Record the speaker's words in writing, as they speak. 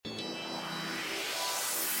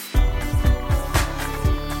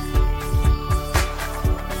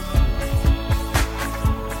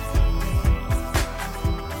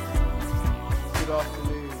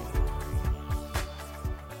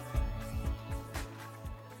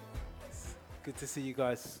Good to see you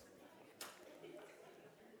guys.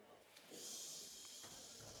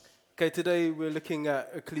 Okay, today we're looking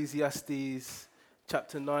at Ecclesiastes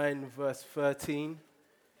chapter 9, verse 13,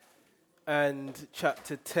 and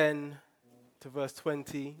chapter 10 to verse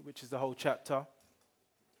 20, which is the whole chapter.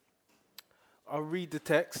 I'll read the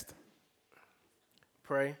text,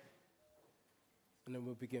 pray, and then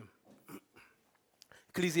we'll begin.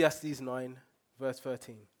 Ecclesiastes 9, verse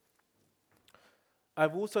 13.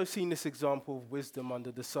 I've also seen this example of wisdom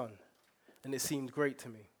under the sun, and it seemed great to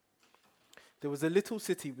me. There was a little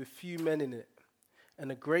city with few men in it, and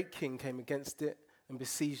a great king came against it and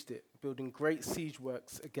besieged it, building great siege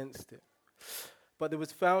works against it. But there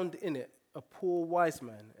was found in it a poor wise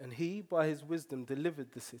man, and he, by his wisdom,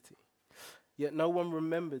 delivered the city. Yet no one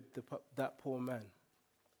remembered that poor man.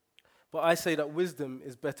 But I say that wisdom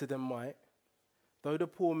is better than might, though the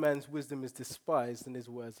poor man's wisdom is despised and his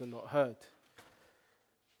words are not heard.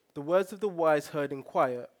 The words of the wise heard in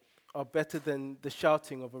quiet are better than the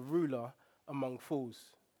shouting of a ruler among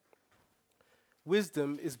fools.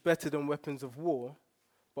 Wisdom is better than weapons of war,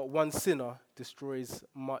 but one sinner destroys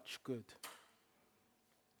much good.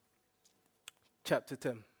 Chapter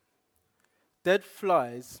 10. Dead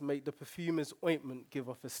flies make the perfumer's ointment give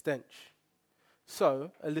off a stench.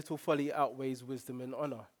 So a little folly outweighs wisdom and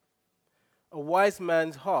honor. A wise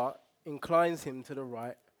man's heart inclines him to the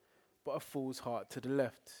right, but a fool's heart to the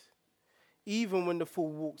left. Even when the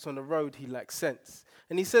fool walks on the road, he lacks sense,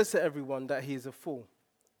 and he says to everyone that he is a fool.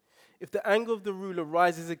 If the anger of the ruler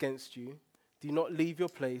rises against you, do not leave your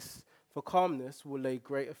place, for calmness will lay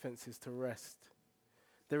great offenses to rest.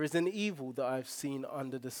 There is an evil that I have seen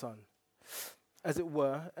under the sun, as it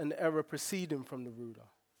were, an error proceeding from the ruler.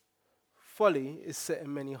 Folly is set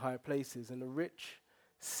in many high places, and the rich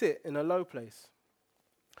sit in a low place.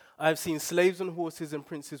 I have seen slaves on horses and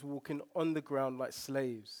princes walking on the ground like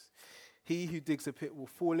slaves. He who digs a pit will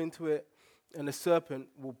fall into it, and a serpent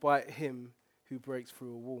will bite him who breaks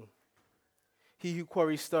through a wall. He who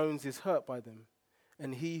quarries stones is hurt by them,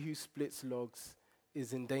 and he who splits logs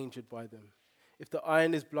is endangered by them. If the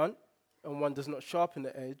iron is blunt, and one does not sharpen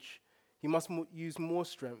the edge, he must use more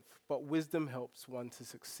strength, but wisdom helps one to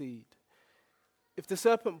succeed. If the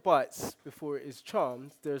serpent bites before it is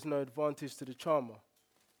charmed, there is no advantage to the charmer.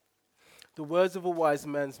 The words of a wise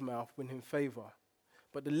man's mouth win him favor,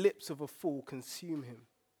 but the lips of a fool consume him.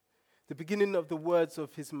 The beginning of the words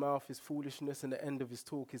of his mouth is foolishness, and the end of his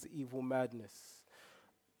talk is evil madness.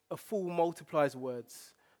 A fool multiplies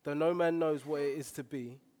words, though no man knows what it is to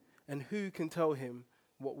be, and who can tell him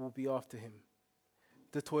what will be after him?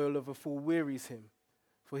 The toil of a fool wearies him,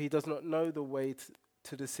 for he does not know the way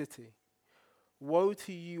to the city. Woe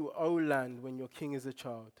to you, O land, when your king is a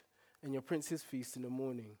child, and your princes feast in the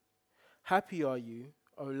morning. Happy are you,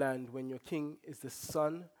 O land, when your king is the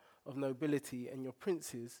son of nobility, and your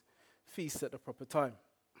princes feast at the proper time.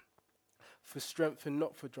 For strength and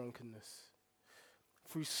not for drunkenness.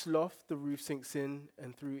 Through sloth the roof sinks in,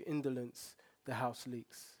 and through indolence the house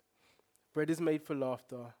leaks. Bread is made for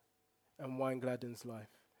laughter, and wine gladdens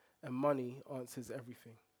life, and money answers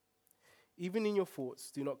everything. Even in your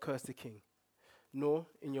thoughts do not curse the king, nor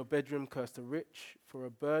in your bedroom curse the rich, for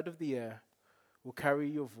a bird of the air will carry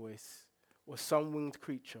your voice, or some winged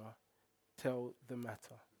creature tell the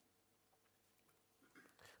matter.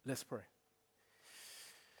 Let's pray.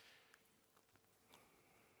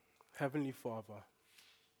 Heavenly Father,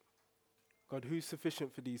 God, who's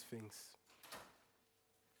sufficient for these things?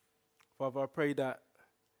 Father, I pray that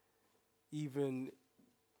even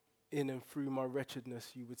in and through my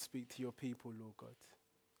wretchedness, you would speak to your people, Lord God.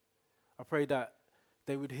 I pray that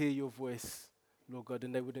they would hear your voice, Lord God,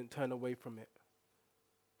 and they wouldn't turn away from it,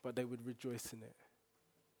 but they would rejoice in it.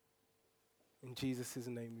 In Jesus'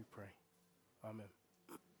 name we pray. Amen.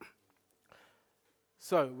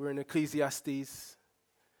 So, we're in Ecclesiastes,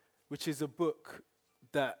 which is a book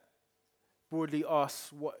that broadly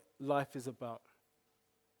asks what life is about.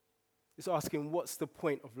 It's asking what's the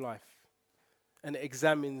point of life, and it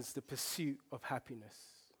examines the pursuit of happiness.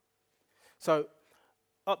 So,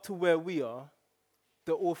 up to where we are,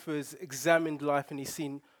 the author's examined life and he's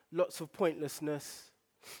seen lots of pointlessness.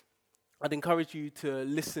 I'd encourage you to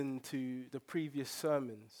listen to the previous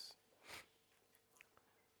sermons.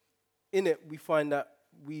 In it, we find that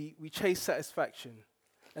we chase satisfaction.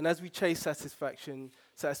 And as we chase satisfaction,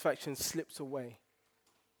 satisfaction slips away.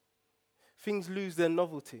 Things lose their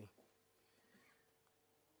novelty.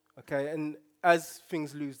 Okay, and as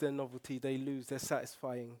things lose their novelty, they lose their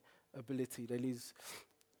satisfying ability.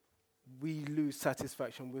 We lose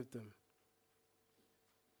satisfaction with them.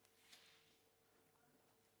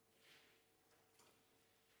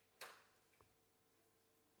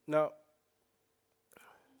 Now,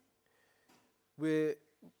 we're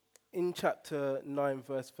in chapter 9,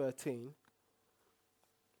 verse 13,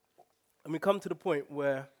 and we come to the point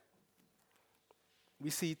where we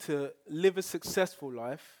see to live a successful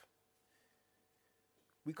life,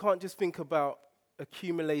 we can't just think about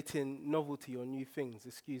accumulating novelty or new things,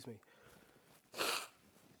 excuse me.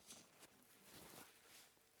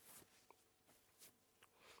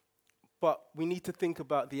 But we need to think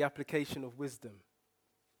about the application of wisdom.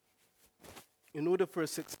 In order for a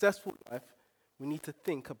successful life, we need to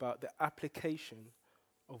think about the application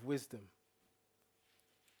of wisdom.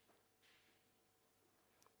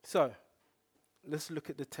 So, let's look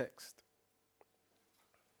at the text.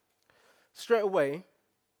 Straight away,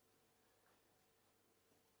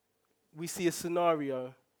 we see a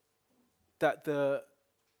scenario that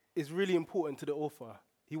is really important to the author.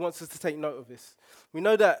 He wants us to take note of this. We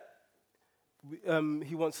know that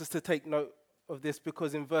he wants us to take note of this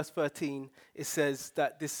because in verse 13 it says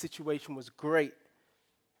that this situation was great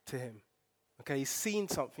to him. Okay, he's seen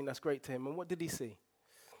something that's great to him. And what did he see?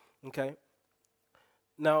 Okay.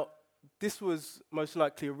 Now, this was most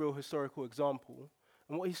likely a real historical example.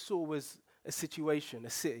 And what he saw was a situation, a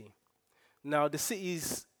city. Now, the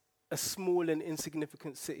city's a small and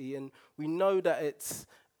insignificant city. And we know that it's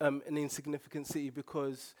an insignificant city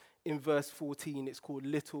because in verse 14 it's called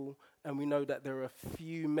Little. And we know that there are a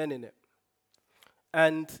few men in it.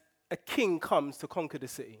 And a king comes to conquer the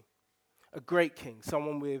city. A great king,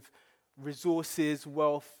 someone with resources,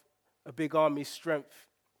 wealth, a big army, strength.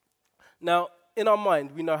 Now, in our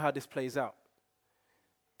mind, we know how this plays out.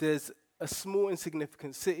 There's a small,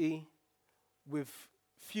 insignificant city with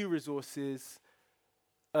few resources,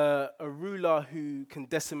 a ruler who can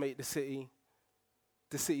decimate the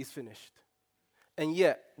city's finished. And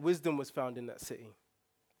yet, wisdom was found in that city.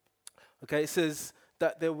 Okay, it says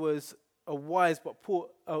that there was a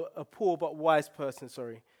poor but wise person,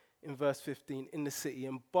 in verse 15, in the city.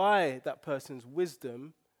 And by that person's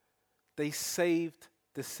wisdom, they saved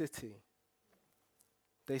the city.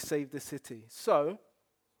 They saved the city. So,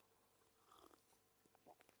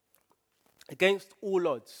 against all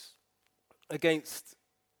odds, against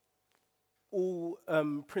all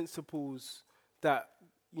principles that,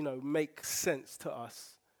 make sense to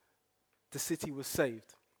us, the city was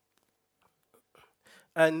saved.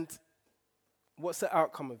 And what's the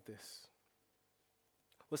outcome of this?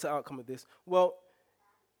 What's the outcome of this? Well,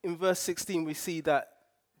 in verse 16, we see that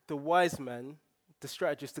the wise man, the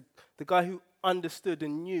strategist, the guy who understood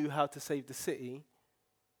and knew how to save the city,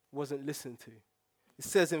 wasn't listened to. It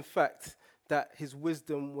says, in fact, that his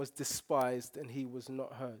wisdom was despised and he was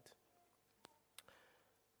not heard.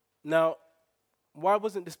 Now, why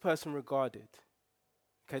wasn't this person regarded?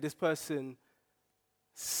 Okay, this person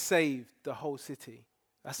saved the whole city.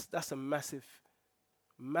 That's a massive,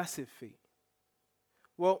 massive feat.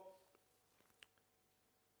 Well,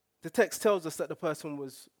 the text tells us that the person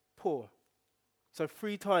was poor. So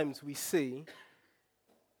 3 times we see,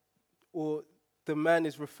 or the man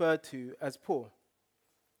is referred to as poor.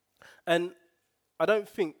 And I don't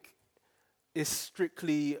think it's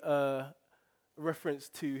strictly a reference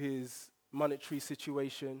to his monetary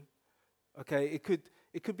situation. Okay, it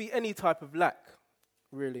could be any type of lack,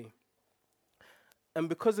 really. And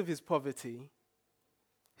because of his poverty,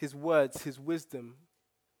 his words, his wisdom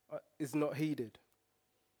is not heeded.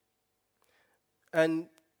 And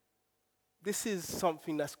this is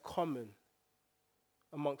something that's common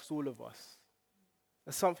amongst all of us.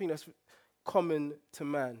 It's something that's common to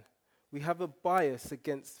man. We have a bias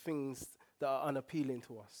against things that are unappealing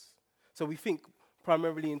to us. So we think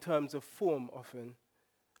primarily in terms of form often,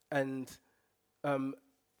 and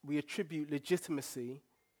we attribute legitimacy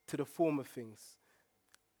to the form of things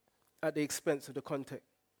at the expense of the content.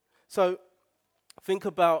 So think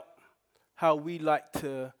about how we like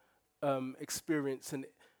to experience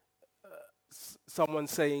someone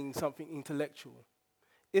saying something intellectual.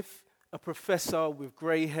 If a professor with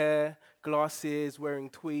grey hair, glasses, wearing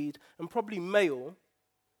tweed, and probably male,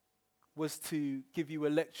 was to give you a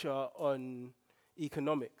lecture on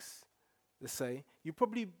economics, let's say, you'd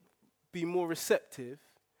probably be more receptive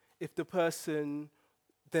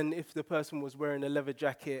than if the person was wearing a leather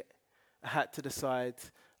jacket, a hat to the side,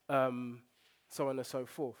 so on and so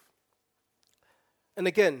forth. And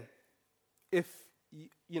again, if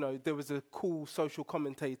there was a cool social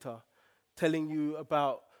commentator telling you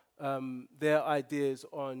about their ideas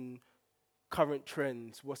on current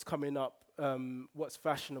trends, what's coming up, what's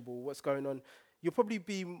fashionable, what's going on, you'll probably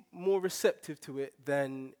be more receptive to it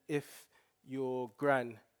than if your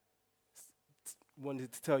gran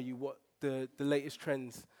wanted to tell you what the latest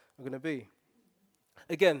trends are going to be.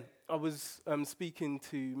 Again, I was speaking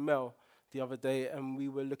to Mel the other day, and we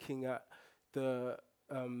were looking at the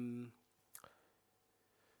um,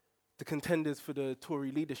 the contenders for the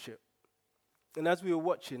Tory leadership. And as we were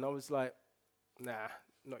watching, I was like, nah,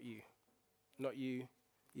 not you. Not you.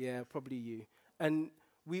 Yeah, probably you. And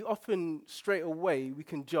we often, straight away, we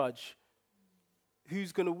can judge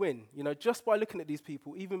who's going to win, just by looking at these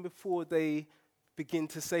people, even before they begin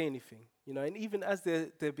to say anything, and even as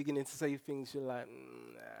they're beginning to say things, you're like,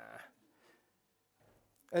 nah.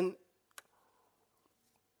 And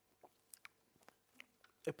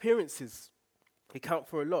appearances, they count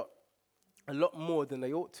for a lot more than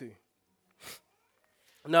they ought to.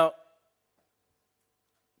 Now,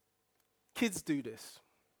 kids do this.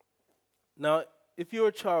 Now, if you're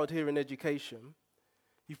a child here in education,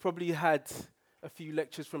 you've probably had a few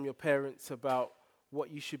lectures from your parents about what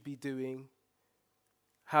you should be doing,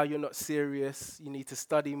 how you're not serious, you need to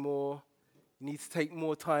study more, you need to take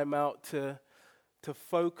more time out to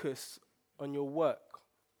focus on your work.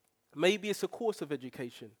 Maybe it's a course of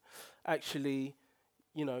education. Actually,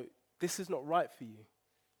 this is not right for you.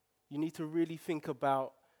 You need to really think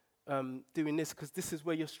about doing this because this is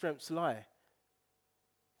where your strengths lie.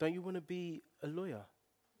 Don't you want to be a lawyer?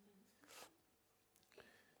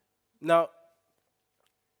 Now,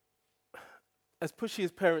 as pushy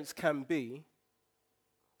as parents can be,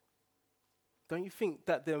 don't you think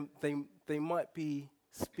that they might be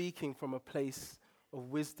speaking from a place of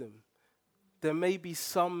wisdom? There may be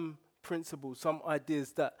some principles, some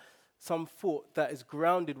ideas, some thought that is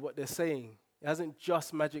grounded what they're saying. It hasn't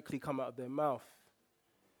just magically come out of their mouth.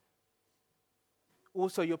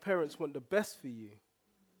 Also, your parents want the best for you.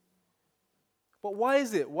 But why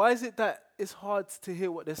is it? Why is it that it's hard to hear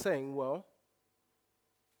what they're saying? Well,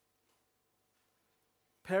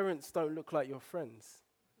 parents don't look like your friends.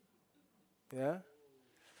 Yeah?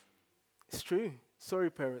 It's true. Sorry,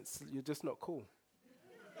 parents, you're just not cool.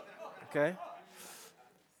 Okay?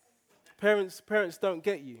 Parents don't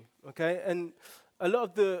get you, okay? And a lot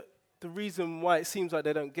of the reason why it seems like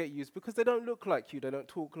they don't get you is because they don't look like you, they don't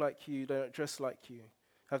talk like you, they don't dress like you,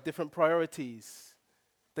 have different priorities.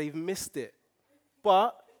 They've missed it.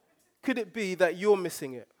 But could it be that you're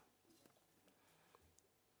missing it?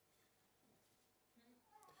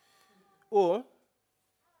 Or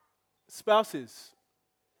spouses.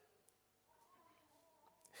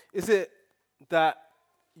 Is it that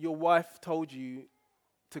your wife told you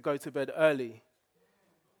to go to bed early?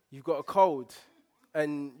 You've got a cold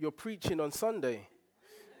and you're preaching on Sunday.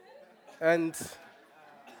 And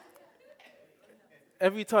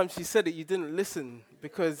every time she said it, you didn't listen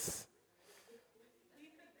because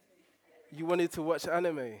you wanted to watch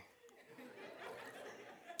anime.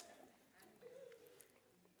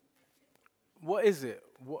 What is it?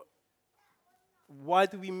 Why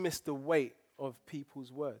do we miss the weight of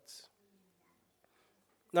people's words?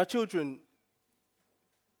 Now, children,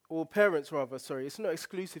 or parents rather, sorry, it's not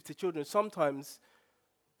exclusive to children. Sometimes,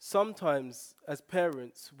 as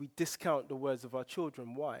parents, we discount the words of our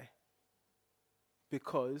children. Why?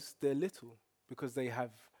 Because they're little, because they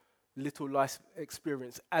have little life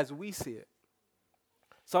experience as we see it.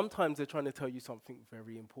 Sometimes they're trying to tell you something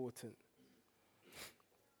very important.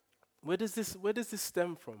 Where does this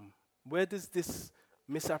stem from? Where does this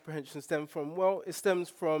misapprehension stem from? Well, it stems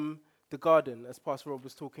from the garden, as Pastor Rob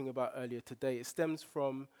was talking about earlier today. It stems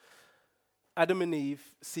from Adam and Eve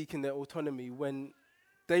seeking their autonomy when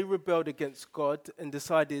they rebelled against God and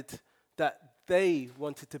decided that they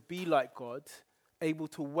wanted to be like God, able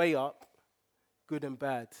to weigh up good and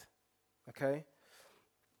bad. Okay?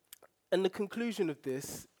 And the conclusion of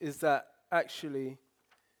this is that actually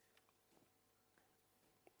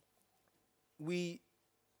we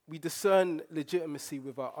discern legitimacy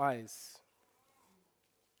with our eyes.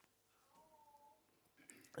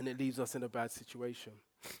 And it leaves us in a bad situation.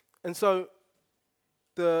 And so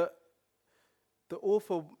the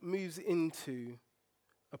author moves into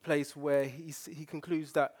a place where he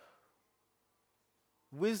concludes that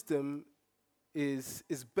wisdom is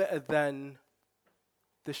better than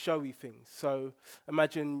the showy things. So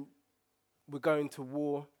imagine we're going to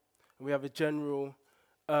war and we have a general.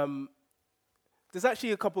 There's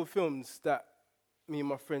actually a couple of films that me and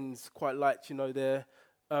my friends quite liked. They're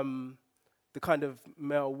the kind of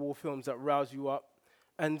male war films that rouse you up.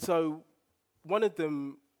 And so one of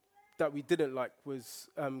them that we didn't like was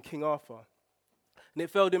King Arthur. And it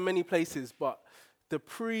failed in many places, but the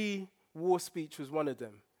pre-war speech was one of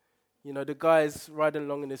them. The guy's riding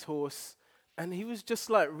along on his horse, and he was just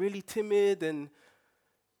like really timid, and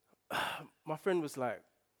my friend was like,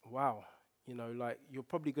 wow, you're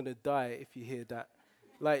probably going to die if you hear that.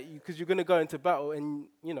 Because you're going to go into battle and,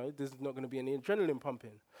 there's not going to be any adrenaline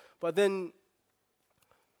pumping. But then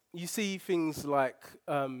you see things like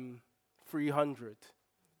 300,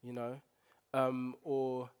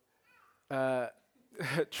 or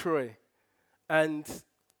Troy,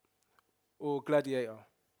 or Gladiator.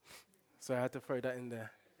 So I had to throw that in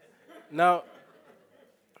there. Now,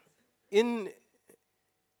 in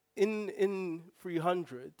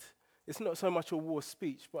 300, it's not so much a war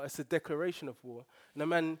speech, but it's a declaration of war. And a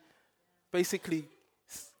man basically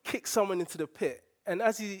kicks someone into the pit. And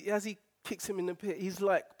as he kicks him in the pit, he's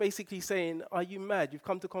like basically saying, "Are you mad? You've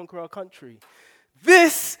come to conquer our country.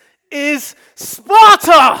 This is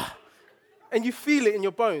Sparta!" And you feel it in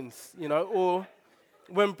your bones, Or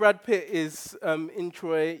when Brad Pitt is in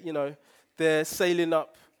Troy, they're sailing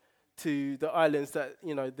up to the islands that,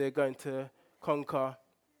 they're going to conquer.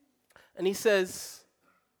 And he says,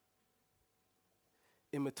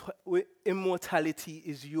 "Immortality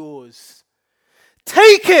is yours.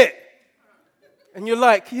 Take it!" And you're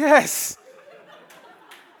like, yes.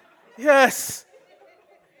 Yes.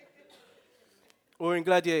 Or in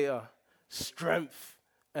Gladiator, strength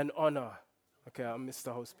and honor. Okay, I missed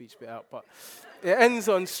the whole speech bit out, but it ends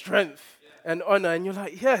on strength and honor. And you're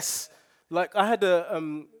like, yes. Like I had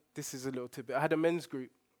this is a little tidbit. I had a men's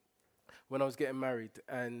group when I was getting married,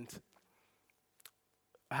 and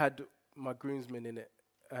I had my groomsmen in it.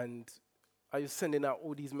 And I was sending out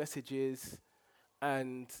all these messages,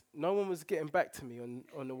 and no one was getting back to me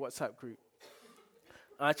on the WhatsApp group.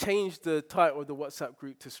 I changed the title of the WhatsApp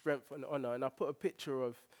group to Strength and Honor, and I put a picture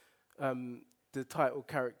of the title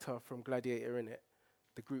character from Gladiator in it.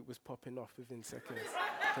 The group was popping off within seconds.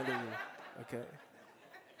 Telling you, okay.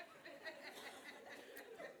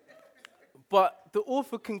 But the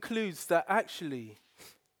author concludes that actually,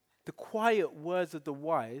 the quiet words of the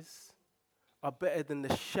wise are better than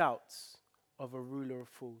the shouts of a ruler of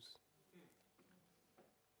fools.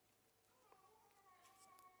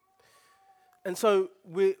 And so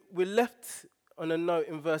we're left on a note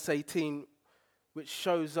in verse 18, which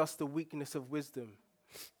shows us the weakness of wisdom.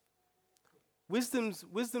 Wisdom's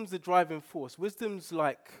the driving force. Wisdom's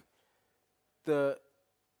like the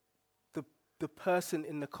person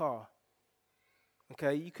in the car.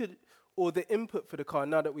 Okay, or the input for the car.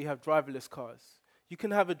 Now that we have driverless cars, you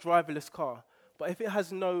can have a driverless car, but if it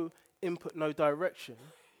has no input, no direction,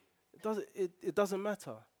 it doesn't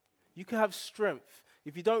matter. You can have strength.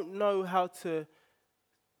 If you don't know how to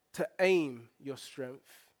aim your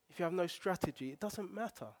strength, if you have no strategy, it doesn't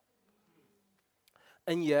matter.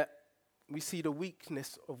 And yet, we see the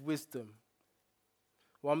weakness of wisdom.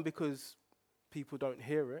 One, because people don't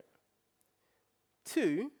hear it.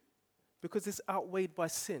 Two, because it's outweighed by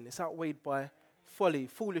sin. It's outweighed by folly,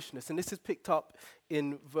 foolishness. And this is picked up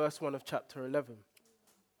in verse 1 of chapter 11.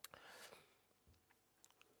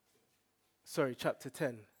 Sorry, chapter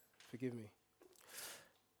 10. Forgive me.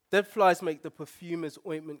 Dead flies make the perfumer's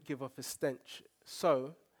ointment give off a stench.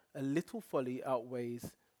 So, a little folly outweighs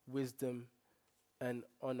wisdom and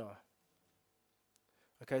honor.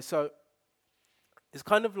 Okay, so it's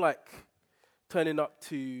kind of like turning up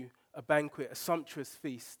to a banquet, a sumptuous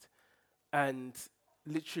feast, and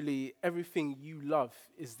literally everything you love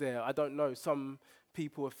is there. I don't know, some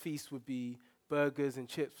people a feast would be burgers and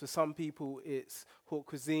chips. For some people it's haute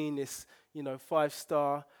cuisine, it's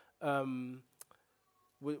 5-star,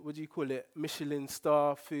 what do you call it, Michelin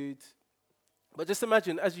star food. But just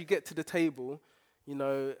imagine as you get to the table,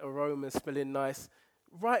 aroma smelling nice,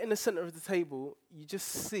 right in the center of the table, you just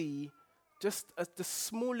see the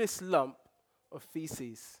smallest lump of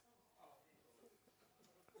feces.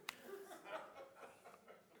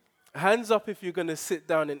 Hands up if you're going to sit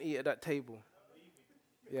down and eat at that table.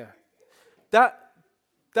 Yeah.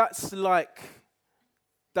 That's like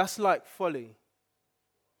folly.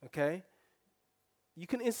 Okay? You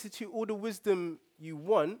can institute all the wisdom you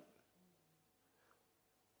want,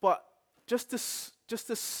 but just a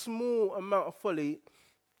small amount of folly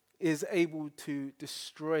is able to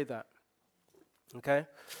destroy that. Okay?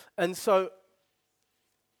 And so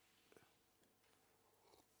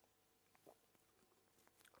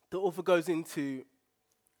the author goes into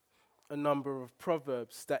a number of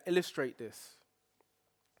proverbs that illustrate this.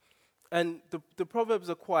 And the proverbs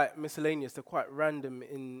are quite miscellaneous. They're quite random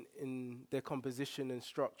in their composition and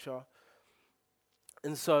structure.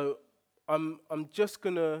 And so I'm just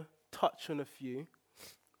going to touch on a few,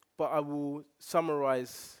 but I will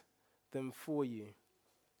summarize them for you.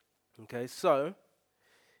 Okay, so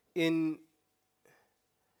in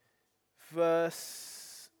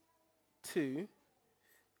verse 2,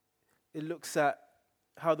 it looks at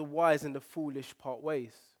how the wise and the foolish part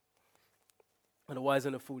ways. And the wise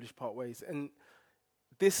and the foolish part ways. And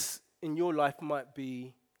this, in your life, might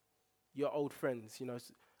be your old friends.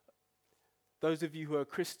 Those of you who are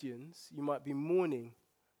Christians, you might be mourning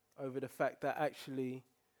over the fact that actually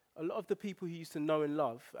a lot of the people who used to know and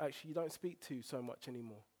love, actually you don't speak to so much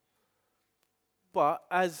anymore. But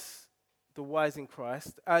as the wise in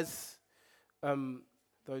Christ, as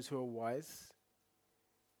those who are wise,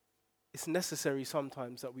 it's necessary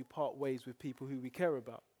sometimes that we part ways with people who we care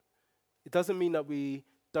about. It doesn't mean that we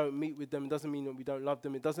don't meet with them. It doesn't mean that we don't love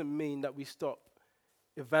them. It doesn't mean that we stop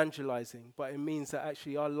evangelizing. But it means that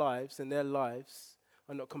actually our lives and their lives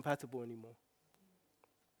are not compatible anymore.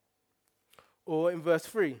 Or in verse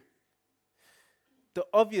 3, the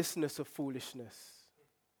obviousness of foolishness.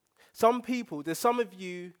 Some people, there's some of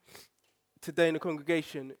you today in the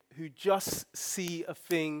congregation who just see a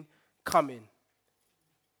thing coming.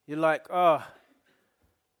 You're like,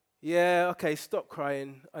 yeah, okay, stop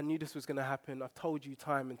crying. I knew this was going to happen. I've told you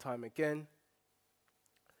time and time again.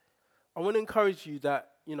 I want to encourage you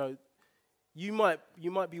that, you might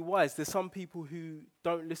be wise. There's some people who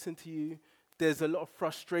don't listen to you. There's a lot of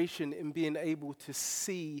frustration in being able to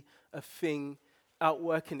see a thing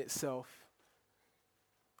outworking itself.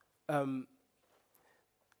 And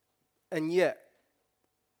yet,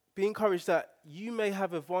 be encouraged that you may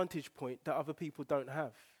have a vantage point that other people don't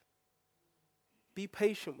have. Be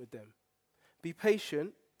patient with them. Be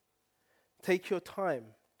patient. Take your time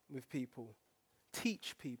with people.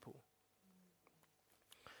 Teach people.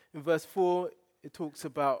 In verse 4, it talks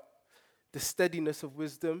about the steadiness of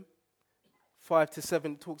wisdom.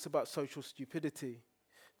 5-7 talks about social stupidity,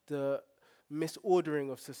 the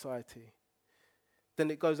misordering of society.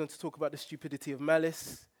 Then it goes on to talk about the stupidity of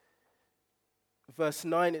malice. Verse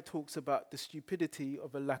 9, it talks about the stupidity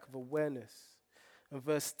of a lack of awareness. And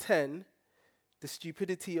verse 10, the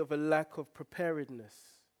stupidity of a lack of preparedness.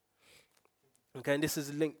 Okay, and this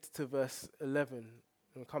is linked to verse 11.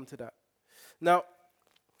 We'll come to that. Now,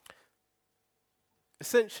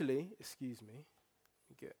 essentially, excuse me,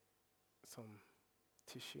 get some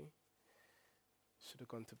tissue. Should have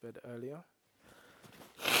gone to bed earlier.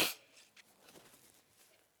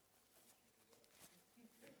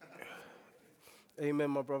 Amen,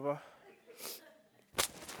 my brother.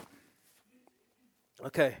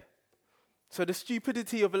 Okay. So the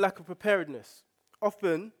stupidity of a lack of preparedness.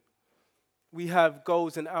 Often, we have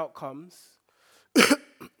goals and outcomes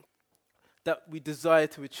that we desire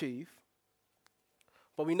to achieve,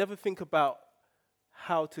 but we never think about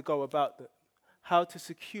how to go about them, how to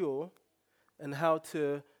secure, and how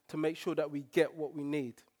to make sure that we get what we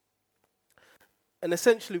need. And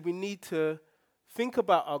essentially, we need to think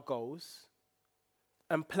about our goals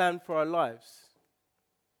and plan for our lives.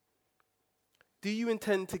 Do you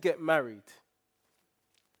intend to get married?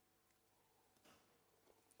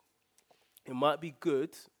 It might be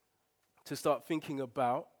good to start thinking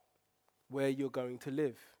about where you're going to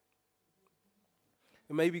live.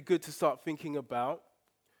 It may be good to start thinking about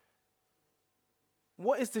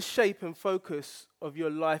what is the shape and focus of your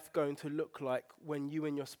life going to look like when you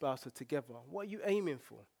and your spouse are together? What are you aiming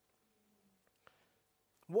for?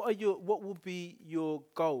 What will be your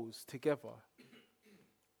goals together?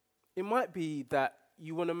 It might be that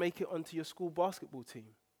you want to make it onto your school basketball team.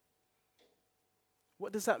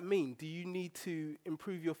 What does that mean? Do you need to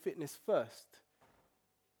improve your fitness first?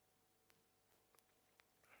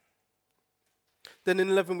 Then in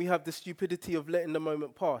 11 we have the stupidity of letting the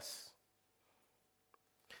moment pass.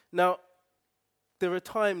 Now, there are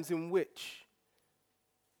times in which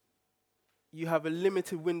you have a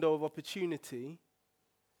limited window of opportunity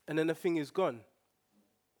and then the thing is gone.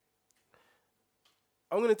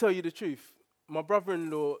 I'm going to tell you the truth. My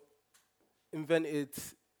brother-in-law invented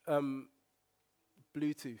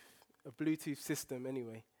Bluetooth, a Bluetooth system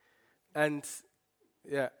anyway. And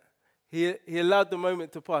yeah, he allowed the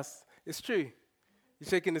moment to pass. It's true. He's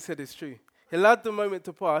shaking his head, it's true. He allowed the moment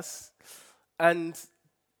to pass, and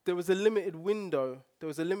there was a limited window, there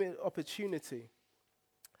was a limited opportunity.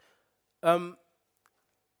 And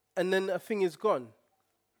then a thing is gone.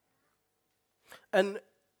 And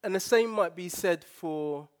the same might be said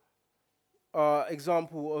for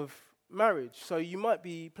example of marriage. So you might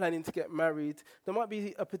be planning to get married. There might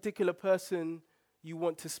be a particular person you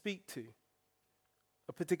want to speak to,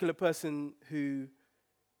 a particular person who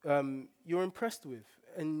you're impressed with,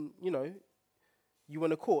 and you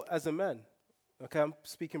want to court as a man. Okay, I'm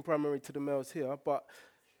speaking primarily to the males here, but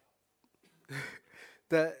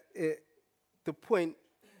the point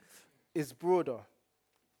is broader.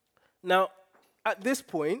 Now, at this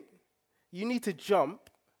point, you need to jump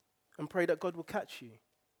and pray that God will catch you.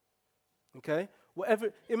 Okay?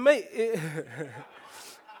 Whatever, it may...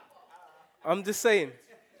 I'm just saying.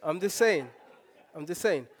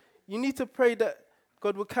 You need to pray that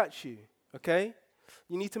God will catch you, okay?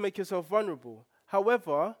 You need to make yourself vulnerable.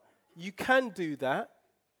 However, you can do that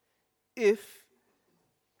if,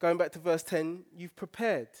 going back to verse 10, you've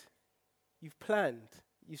prepared, you've planned,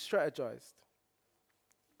 you've strategized.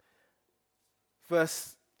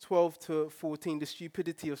 Verse 12 to 14, the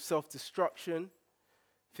stupidity of self-destruction.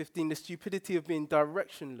 15, the stupidity of being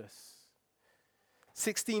directionless.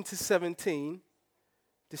 16 to 17,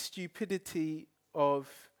 the stupidity of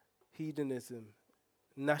hedonism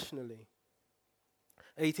nationally.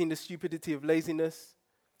 18, the stupidity of laziness.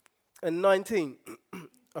 And 19,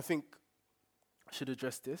 I think I should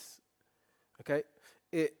address this. Okay?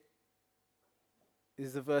 It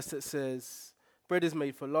is the verse that says, bread is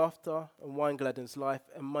made for laughter, and wine gladdens life,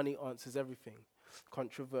 and money answers everything.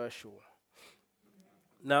 Controversial.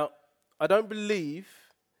 Now, I don't believe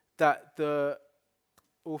that the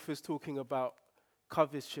author's talking about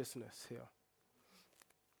covetousness here.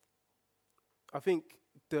 I think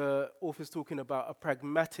the author's talking about a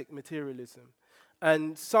pragmatic materialism.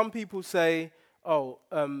 And some people say,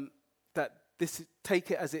 that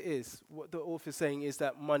take it as it is. What the author's saying is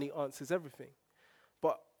that money answers everything.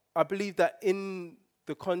 But I believe that in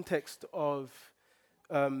the context of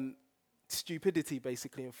stupidity,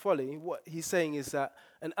 basically, and folly, what he's saying is that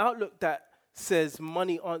an outlook that says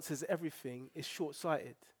money answers everything is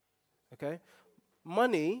short-sighted. Okay?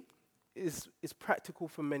 Money is practical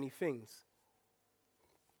for many things.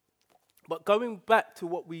 But going back to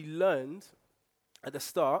what we learned at the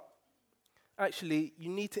start, actually, you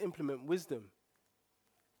need to implement wisdom.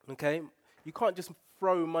 Okay? You can't just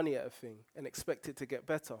throw money at a thing and expect it to get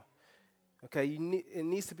better. Okay? It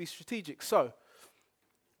needs to be strategic. So,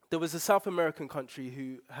 there was a South American country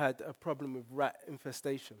who had a problem with rat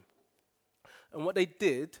infestation. And what they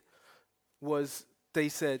did was they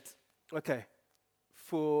said, okay,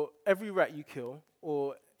 for every rat you kill,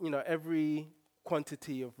 or every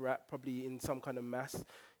quantity of rat, probably in some kind of mass,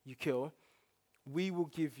 you kill, we will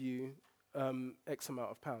give you X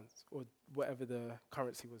amount of pounds, or whatever the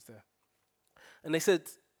currency was there. And they said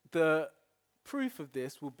the proof of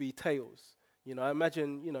this will be tails. I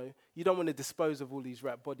imagine, you don't want to dispose of all these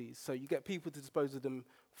rat bodies, so you get people to dispose of them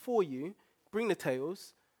for you, bring the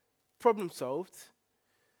tails, problem solved.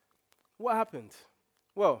 What happened?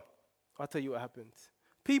 Well, I'll tell you what happened.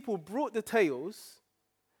 People brought the tails,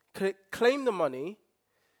 claimed the money,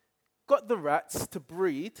 got the rats to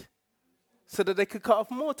breed so that they could cut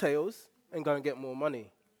off more tails and go and get more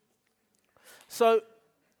money. So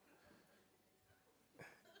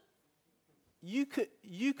you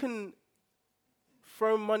can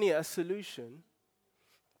throw money at a solution,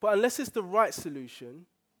 but unless it's the right solution,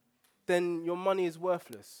 then your money is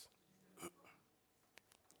worthless.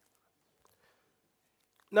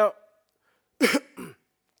 Now,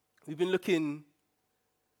 we've been looking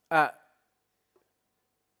at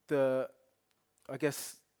all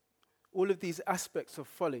of these aspects of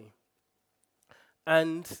folly.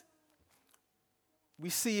 And we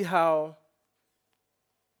see how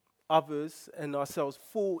others and ourselves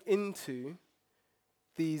fall into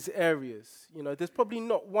these areas. There's probably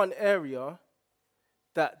not one area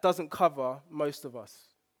that doesn't cover most of us.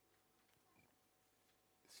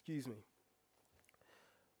 Excuse me.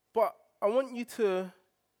 But I want you to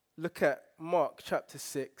look at Mark chapter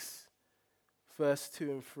 6, verse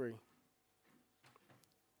 2 and 3.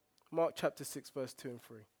 Mark chapter 6, verse 2 and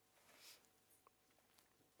 3.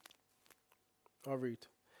 I'll read.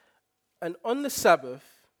 And on the Sabbath,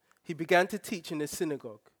 he began to teach in the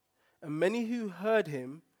synagogue, and many who heard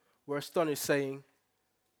him were astonished, saying,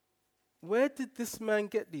 "Where did this man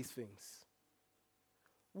get these things?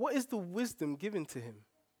 What is the wisdom given to him?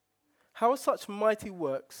 How are such mighty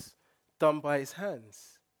works done by his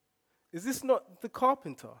hands? Is this not the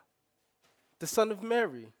carpenter, the son of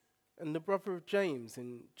Mary, and the brother of James,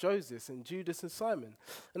 and Joseph, and Judas, and Simon?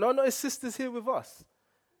 And are not his sisters here with us?"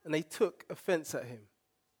 And they took offense at him.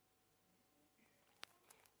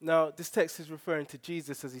 Now, this text is referring to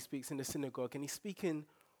Jesus as he speaks in the synagogue, and he's speaking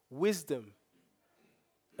wisdom.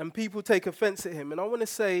 And people take offense at him. And I want to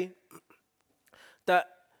say that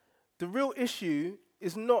the real issue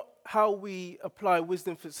is not how we apply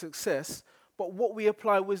wisdom for success, but what we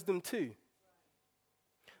apply wisdom to.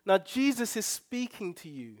 Now, Jesus is speaking to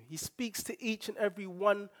you. He speaks to each and every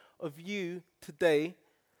one of you today,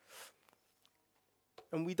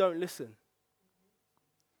 and we don't listen.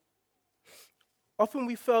 Often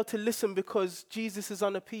we fail to listen because Jesus is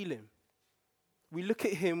unappealing. We look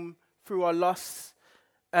at him through our lusts,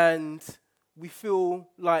 and we feel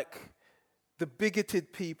like the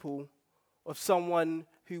bigoted people of someone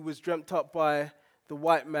who was dreamt up by the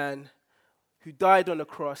white man who died on a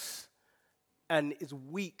cross and is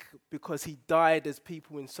weak because he died as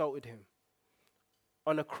people insulted him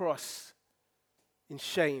on a cross in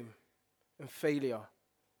shame and failure.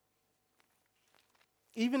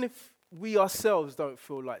 even if we ourselves don't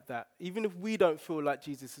feel like that, even if we don't feel like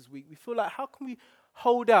Jesus is weak, we feel like, how can we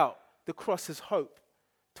hold out the cross as hope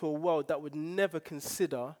to a world that would never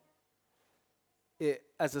consider it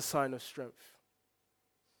as a sign of strength?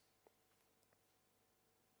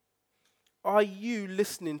 Are you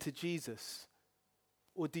listening to Jesus,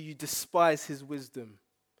 or do you despise his wisdom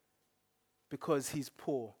because he's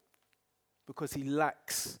poor, because he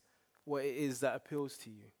lacks what it is that appeals to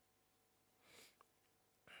you?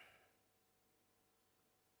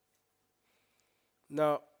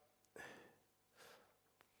 Now,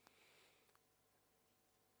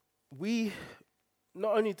 we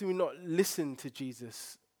not only do we not listen to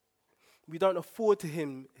Jesus, we don't afford to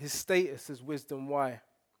him his status as wisdom. Why?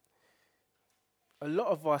 A lot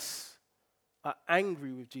of us are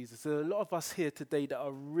angry with Jesus. There are a lot of us here today that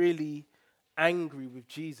are really angry with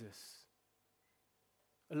Jesus.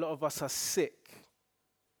 A lot of us are sick,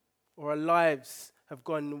 or our lives have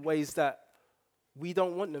gone in ways that we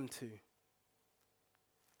don't want them to.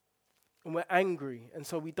 And we're angry, and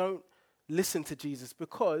so we don't listen to Jesus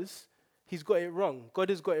because he's got it wrong. God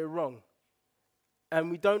has got it wrong.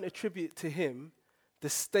 And we don't attribute to him the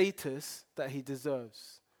status that he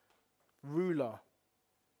deserves. Ruler,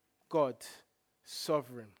 God,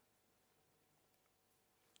 sovereign.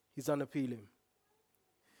 He's unappealing.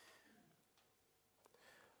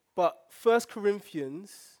 But 1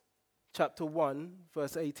 Corinthians chapter 1,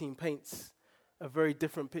 verse 18 paints a very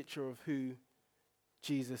different picture of who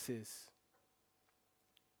Jesus is.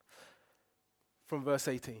 From verse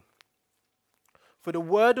 18. For the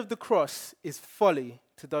word of the cross is folly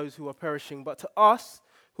to those who are perishing, but to us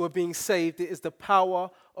who are being saved, it is the power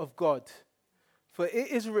of God. For it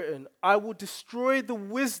is written, I will destroy the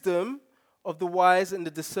wisdom of the wise, and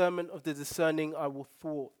the discernment of the discerning I will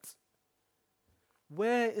thwart.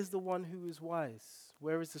 Where is the one who is wise?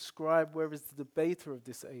 Where is the scribe? Where is the debater of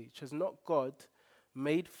this age? Has not God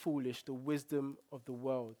made foolish the wisdom of the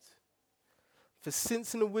world? For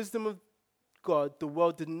since in the wisdom of God, the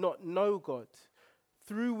world did not know God,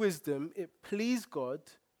 through wisdom it pleased God,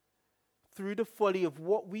 through the folly of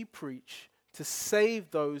what we preach, to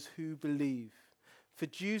save those who believe. For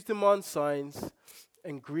Jews demand signs,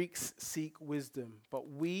 and Greeks seek wisdom, but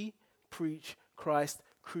we preach Christ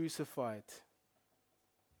crucified,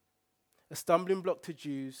 a stumbling block to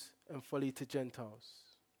Jews and folly to Gentiles.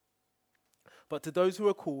 But to those who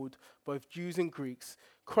are called, both Jews and Greeks,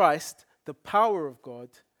 Christ, the power of God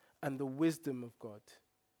and the wisdom of God.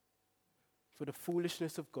 For the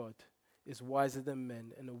foolishness of God is wiser than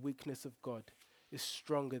men, and the weakness of God is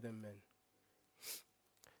stronger than men.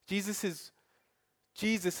 Jesus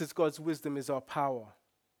as God's wisdom is our power.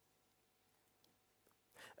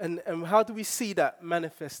 And how do we see that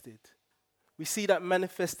manifested? We see that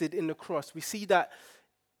manifested in the cross. We see that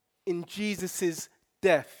in Jesus'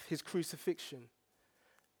 death, his crucifixion.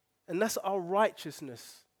 And that's our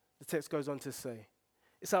righteousness, the text goes on to say.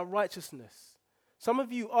 It's our righteousness. Some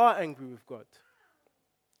of you are angry with God.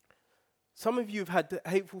 Some of you have had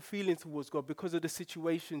hateful feelings towards God because of the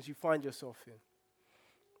situations you find yourself in.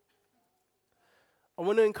 I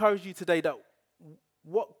want to encourage you today that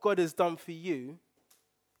what God has done for you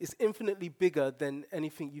is infinitely bigger than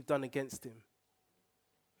anything you've done against him.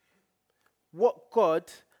 What God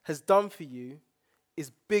has done for you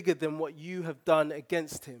is bigger than what you have done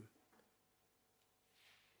against him.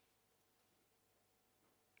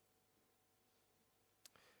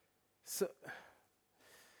 So,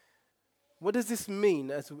 what does this mean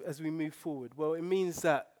as we move forward? Well, it means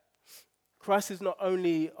that Christ is not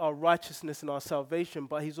only our righteousness and our salvation,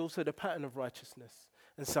 but he's also the pattern of righteousness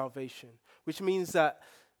and salvation, which means that,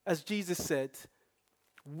 as Jesus said,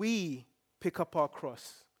 we pick up our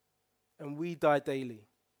cross and we die daily.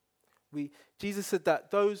 Jesus said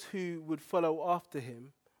that those who would follow after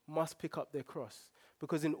him must pick up their cross,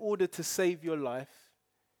 because in order to save your life,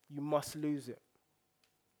 you must lose it.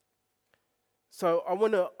 So I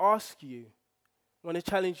want to ask you, I want to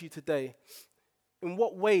challenge you today, in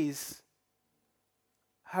what ways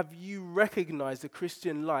have you recognized the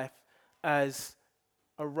Christian life as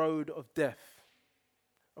a road of death,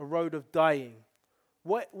 a road of dying?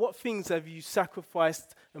 What things have you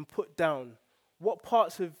sacrificed and put down? What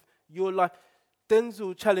parts of your life?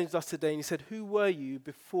 Denzel challenged us today and he said, who were you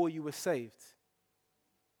before you were saved?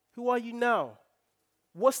 Who are you now?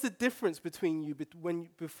 What's the difference between you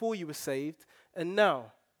before you were saved and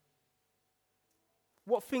now?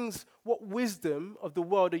 What things, what wisdom of the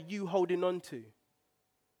world are you holding on to?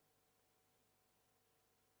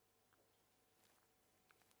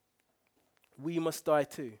 We must die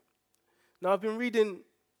too. Now, I've been reading,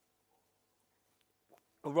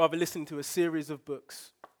 or rather listening to a series of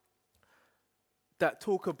books that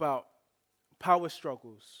talk about power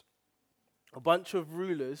struggles. A bunch of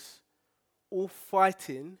rulers all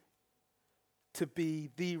fighting to be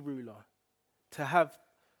the ruler, to have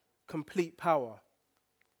complete power.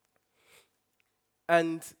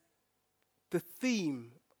 And the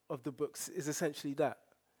theme of the books is essentially that.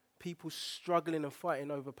 People struggling and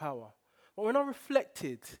fighting over power. But when I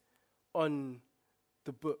reflected on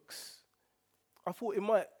the books, I thought it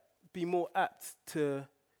might be more apt to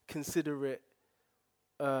consider it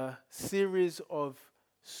a series of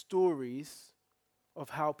stories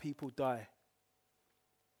of how people die.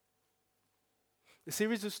 A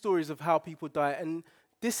series of stories of how people die. And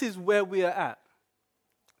this is where we are at.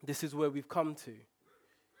 This is where we've come to.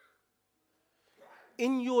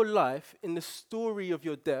 In your life, in the story of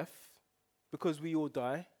your death, because we all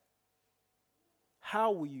die,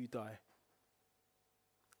 how will you die?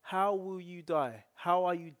 How will you die? How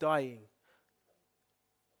are you dying?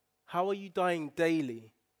 How are you dying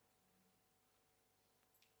daily?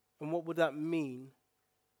 And what would that mean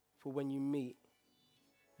for when you meet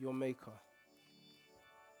your Maker?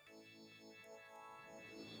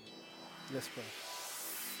 Let's pray.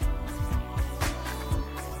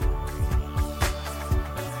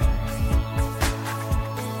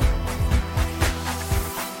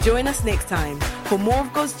 Join us next time for more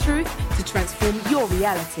of God's truth to transform your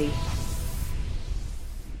reality.